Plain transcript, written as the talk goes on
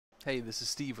Hey, this is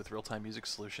Steve with Real-Time Music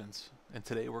Solutions, and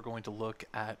today we're going to look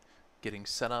at getting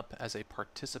set up as a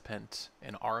participant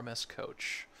in RMS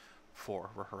Coach for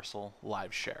Rehearsal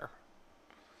Live Share.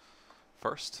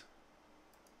 First,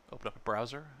 open up a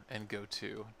browser and go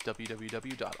to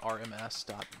www.rms.biz.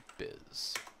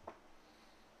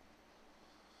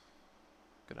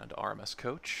 Go down to RMS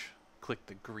Coach, click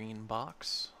the green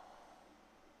box.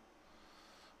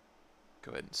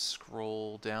 Go ahead and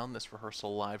scroll down this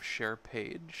Rehearsal Live Share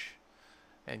page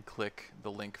and click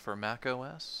the link for Mac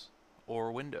OS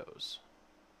or Windows.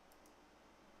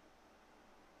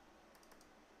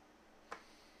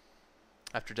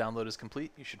 After download is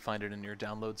complete, you should find it in your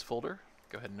Downloads folder.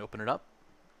 Go ahead and open it up.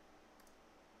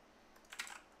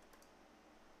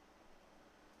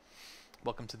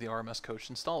 Welcome to the RMS Coach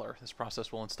installer. This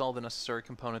process will install the necessary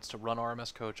components to run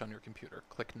RMS Coach on your computer.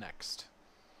 Click Next.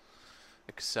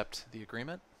 Accept the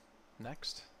agreement.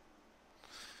 Next.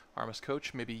 RMS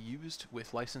Coach may be used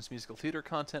with licensed musical theater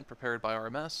content prepared by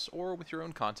RMS or with your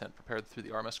own content prepared through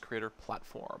the RMS Creator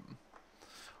platform.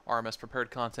 RMS prepared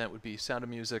content would be Sound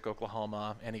of Music,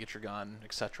 Oklahoma, Annie Get Your Gun,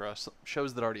 etc.,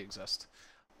 shows that already exist.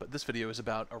 But this video is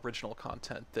about original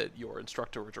content that your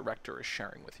instructor or director is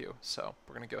sharing with you. So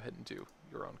we're going to go ahead and do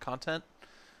your own content.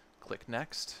 Click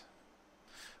Next.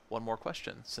 One more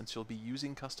question. Since you'll be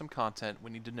using custom content, we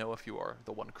need to know if you are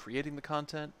the one creating the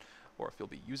content or if you'll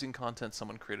be using content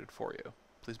someone created for you.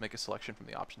 Please make a selection from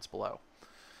the options below.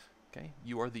 Okay,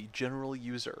 you are the general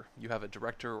user. You have a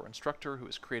director or instructor who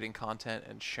is creating content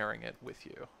and sharing it with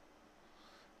you.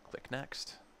 Click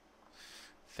Next.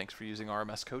 Thanks for using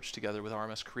RMS Coach together with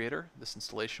RMS Creator. This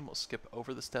installation will skip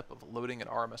over the step of loading an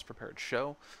RMS prepared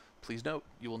show. Please note,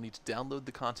 you will need to download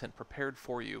the content prepared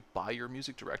for you by your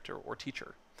music director or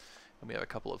teacher. And we have a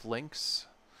couple of links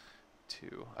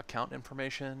to account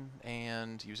information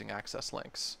and using access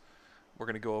links. We're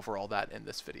going to go over all that in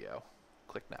this video.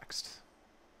 Click Next.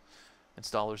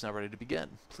 Installer is now ready to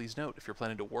begin. Please note, if you're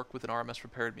planning to work with an RMS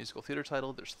prepared musical theater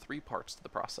title, there's 3 parts to the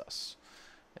process.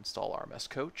 Install RMS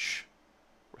Coach.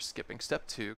 We're skipping step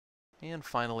 2. And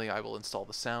finally, I will install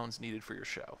the sounds needed for your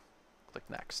show. Click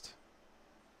Next.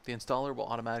 The installer will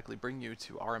automatically bring you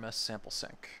to RMS Sample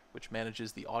Sync, which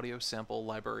manages the audio sample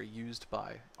library used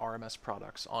by RMS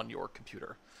products on your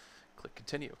computer. Click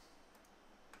Continue.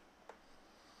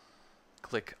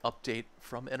 Click Update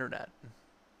from Internet.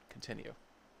 Continue.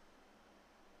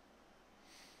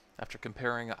 After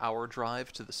comparing our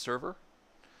drive to the server,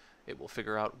 it will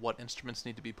figure out what instruments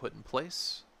need to be put in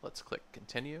place. Let's click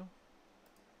Continue.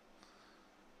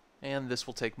 And this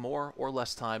will take more or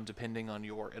less time depending on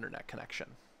your internet connection.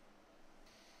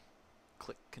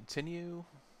 Click Continue.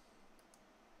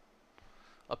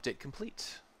 Update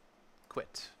complete.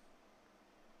 Quit.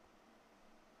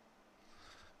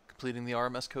 Completing the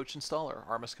RMS Coach installer.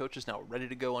 RMS Coach is now ready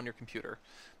to go on your computer.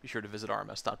 Be sure to visit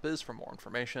rms.biz for more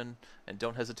information, and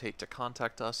don't hesitate to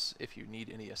contact us if you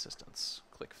need any assistance.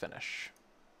 Click Finish.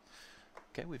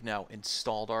 Okay, we've now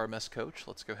installed RMS Coach.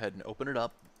 Let's go ahead and open it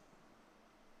up.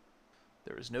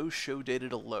 There is no show data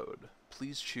to load.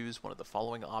 Please choose one of the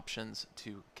following options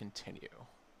to continue.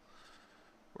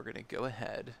 We're going to go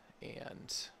ahead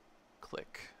and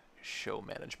click Show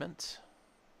Management.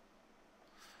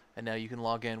 And now you can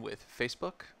log in with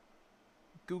Facebook,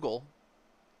 Google,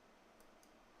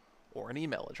 or an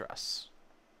email address.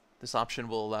 This option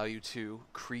will allow you to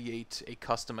create a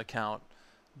custom account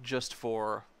just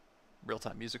for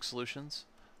Real-Time Music Solutions.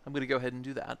 I'm going to go ahead and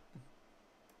do that.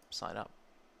 Sign up.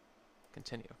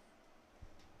 Continue.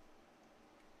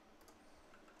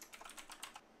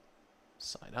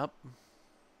 Sign up.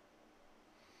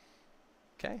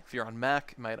 Okay, if you're on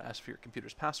Mac, it might ask for your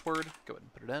computer's password. Go ahead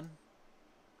and put it in.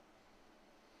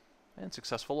 And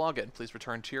successful login. Please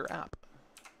return to your app.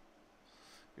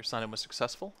 Your sign-in was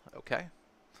successful. Okay.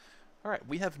 Alright,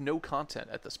 we have no content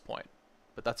at this point,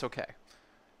 but that's okay.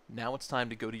 Now it's time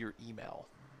to go to your email.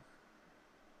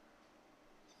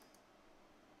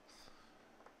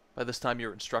 By this time,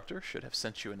 your instructor should have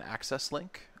sent you an access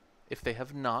link. If they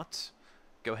have not,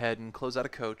 go ahead and close out a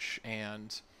coach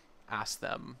and ask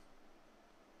them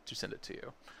to send it to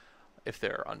you. If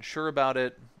they're unsure about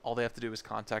it, all they have to do is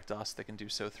contact us. They can do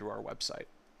so through our website.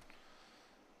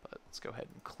 But let's go ahead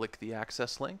and click the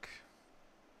access link.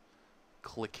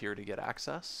 Click here to get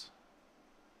access.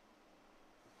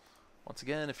 Once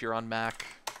again, if you're on Mac,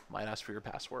 might ask for your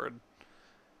password.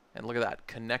 And look at that,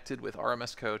 connected with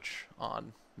RMS Coach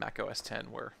on Mac OS X,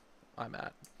 where I'm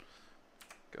at.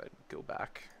 Go ahead and go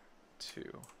back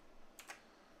to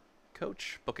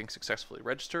Coach. Booking successfully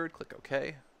registered. Click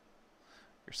OK.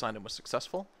 Your sign-in was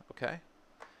successful. OK.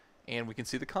 And we can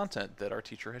see the content that our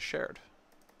teacher has shared.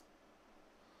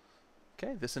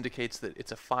 Okay, this indicates that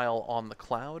it's a file on the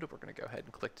cloud. We're going to go ahead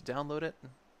and click to download it.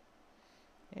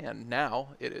 And now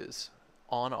it is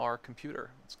on our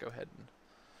computer. Let's go ahead and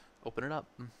open it up.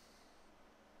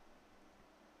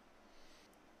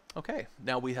 Okay,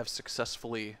 now we have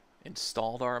successfully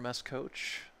installed RMS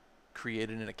Coach,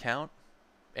 created an account,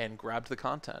 and grabbed the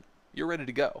content. You're ready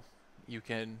to go. You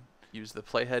can use the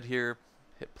playhead here,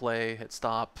 hit play, hit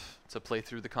stop to play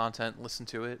through the content, listen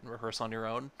to it, and rehearse on your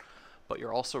own. But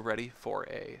you're also ready for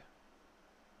a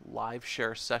live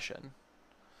share session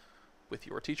with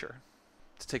your teacher.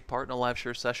 To take part in a live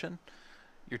share session,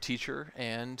 your teacher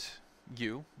and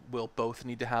you will both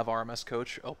need to have RMS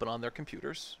Coach open on their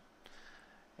computers.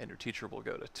 And your teacher will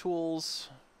go to Tools,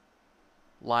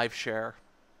 Live Share,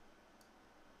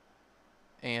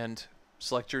 and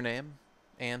select your name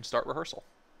and start rehearsal.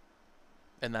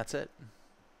 And that's it.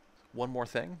 One more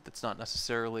thing that's not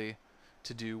necessarily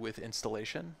to do with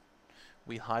installation.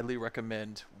 We highly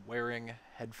recommend wearing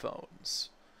headphones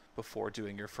before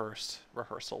doing your first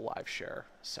rehearsal live share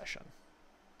session.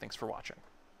 Thanks for watching.